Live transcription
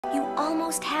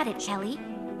almost had it, Kelly.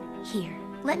 Here,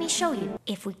 let me show you.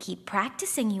 If we keep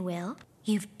practicing, you will.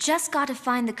 You've just got to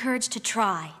find the courage to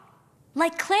try.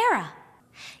 Like Clara.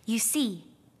 You see,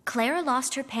 Clara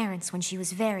lost her parents when she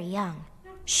was very young.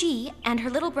 She and her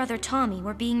little brother Tommy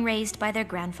were being raised by their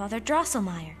grandfather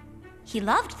Drosselmeyer. He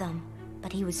loved them,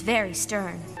 but he was very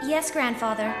stern. Yes,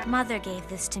 grandfather, Mother gave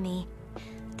this to me.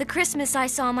 The Christmas I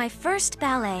saw my first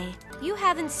ballet. You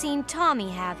haven't seen Tommy,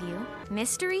 have you?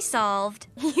 Mystery solved.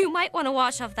 You might want to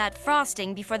wash off that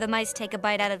frosting before the mice take a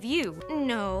bite out of you.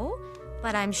 No,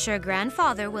 but I'm sure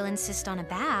Grandfather will insist on a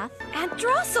bath. Aunt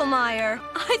Drosselmeyer!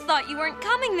 I thought you weren't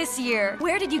coming this year.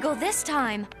 Where did you go this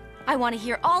time? I want to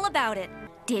hear all about it.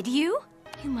 Did you?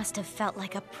 You must have felt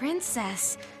like a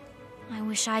princess. I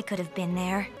wish I could have been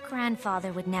there.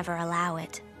 Grandfather would never allow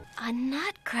it. A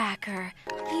nutcracker.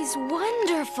 He's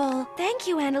wonderful. Thank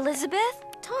you, Aunt Elizabeth.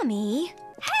 Tommy.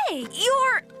 Hey,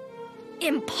 you're...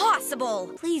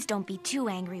 impossible! Please don't be too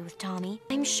angry with Tommy.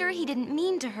 I'm sure he didn't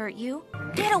mean to hurt you.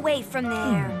 Get away from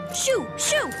there. Shoo,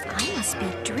 shoo! I must be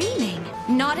dreaming.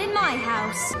 Not in my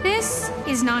house. This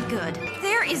is not good.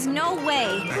 There is no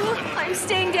way. I'm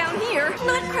staying down here.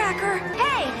 Nutcracker!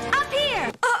 Hey, up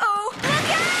here! Uh-oh! Look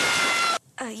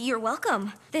out! You're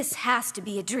welcome. This has to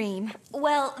be a dream.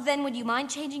 Well, then would you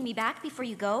mind changing me back before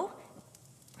you go?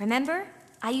 Remember,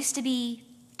 I used to be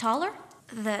taller?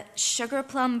 The Sugar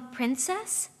Plum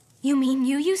Princess? You mean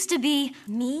you used to be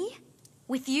me?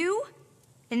 With you?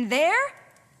 In there?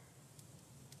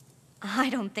 I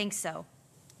don't think so.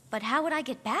 But how would I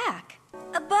get back?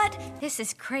 But this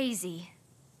is crazy.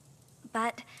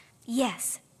 But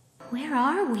yes. Where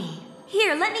are we?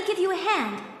 Here, let me give you a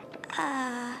hand.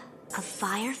 A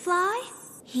firefly?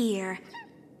 Here.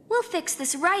 We'll fix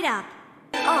this right up.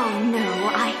 Oh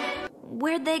no,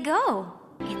 where'd they go?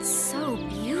 It's so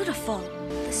beautiful.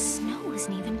 The snow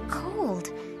isn't even cold.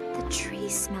 The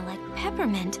trees smell like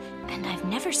peppermint, and I've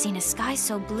never seen a sky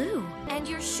so blue. And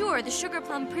you're sure the Sugar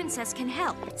Plum Princess can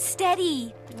help?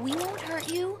 Steady! We won't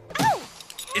hurt you. Ow!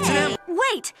 It's an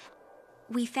Wait!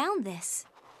 We found this.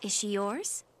 Is she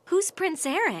yours? Who's Prince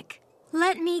Eric?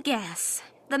 Let me guess.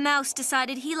 The mouse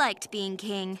decided he liked being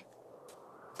king.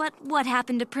 But what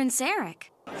happened to Prince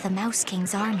Eric? The Mouse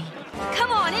King's army.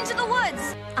 Come on, into the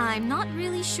woods! I'm not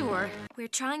really sure. We're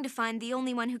trying to find the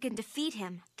only one who can defeat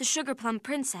him, the Sugar Plum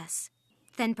Princess.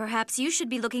 Then perhaps you should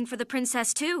be looking for the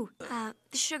princess too.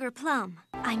 The Sugar Plum.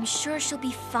 I'm sure she'll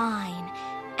be fine.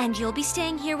 And you'll be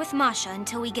staying here with Masha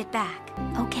until we get back.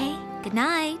 Okay? Good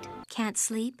night. Can't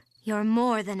sleep? You're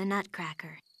more than a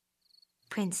nutcracker.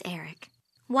 Prince Eric.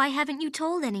 Why haven't you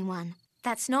told anyone?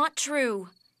 That's not true.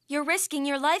 You're risking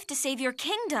your life to save your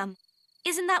kingdom.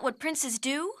 Isn't that what princes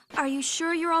do? Are you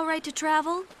sure you're all right to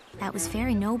travel? That was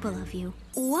very noble of you.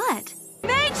 What?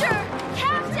 Major!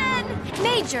 Captain!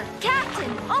 Major!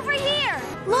 Captain! Over here!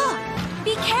 Look!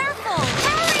 Be careful!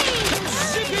 Hurry!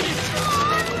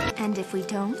 And if we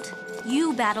don't?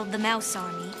 You battled the Mouse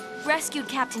Army, rescued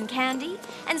Captain Candy,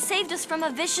 and saved us from a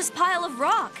vicious pile of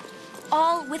rock.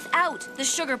 All without the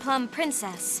Sugar Plum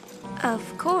Princess. Of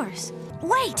course.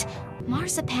 Wait!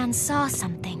 Marzipan saw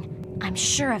something. I'm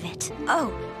sure of it.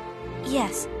 Oh,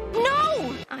 yes.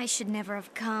 No! I should never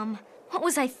have come. What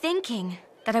was I thinking?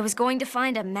 That I was going to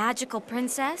find a magical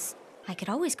princess? I could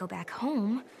always go back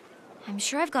home. I'm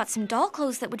sure I've got some doll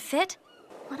clothes that would fit.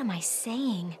 What am I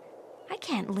saying? I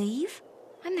can't leave.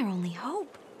 I'm their only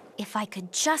hope. If I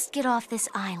could just get off this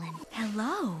island.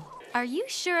 Hello. Are you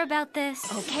sure about this?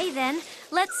 Okay then,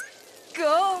 let's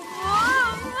go.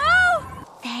 Whoa, whoa!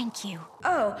 Thank you.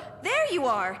 Oh, there you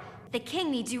are. The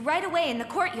king needs you right away in the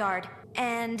courtyard.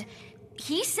 And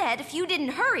he said if you didn't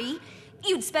hurry,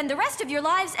 you'd spend the rest of your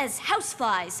lives as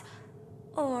houseflies.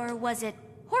 Or was it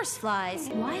horseflies?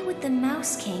 Why would the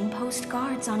Mouse King post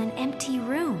guards on an empty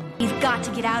room? You've got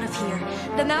to get out of here.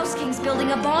 The Mouse King's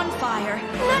building a bonfire.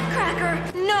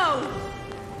 Nutcracker! No!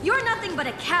 You're nothing but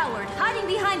a coward, hiding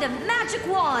behind a magic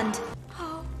wand.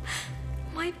 Oh,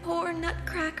 my poor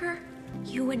Nutcracker.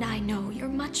 You and I know you're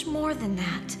much more than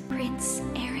that. Prince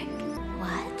Eric?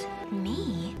 What?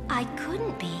 Me? I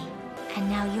couldn't be. And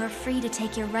now you're free to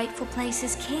take your rightful place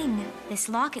as king. This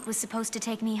locket was supposed to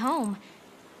take me home.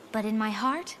 But in my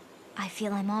heart, I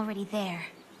feel I'm already there.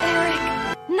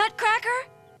 Eric! Nutcracker?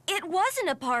 It wasn't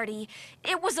a party.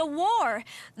 It was a war.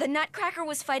 The Nutcracker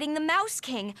was fighting the Mouse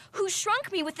King, who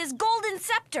shrunk me with his golden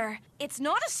scepter. It's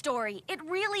not a story. It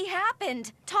really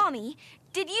happened. Tommy,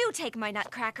 did you take my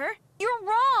Nutcracker? You're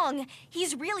wrong.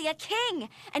 He's really a king.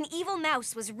 An evil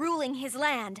mouse was ruling his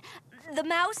land. The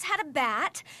mouse had a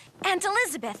bat. Aunt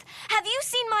Elizabeth, have you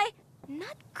seen my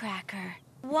Nutcracker?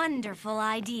 Wonderful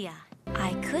idea.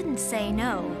 I couldn't say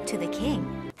no to the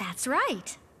king. That's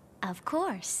right. Of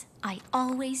course. I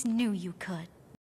always knew you could.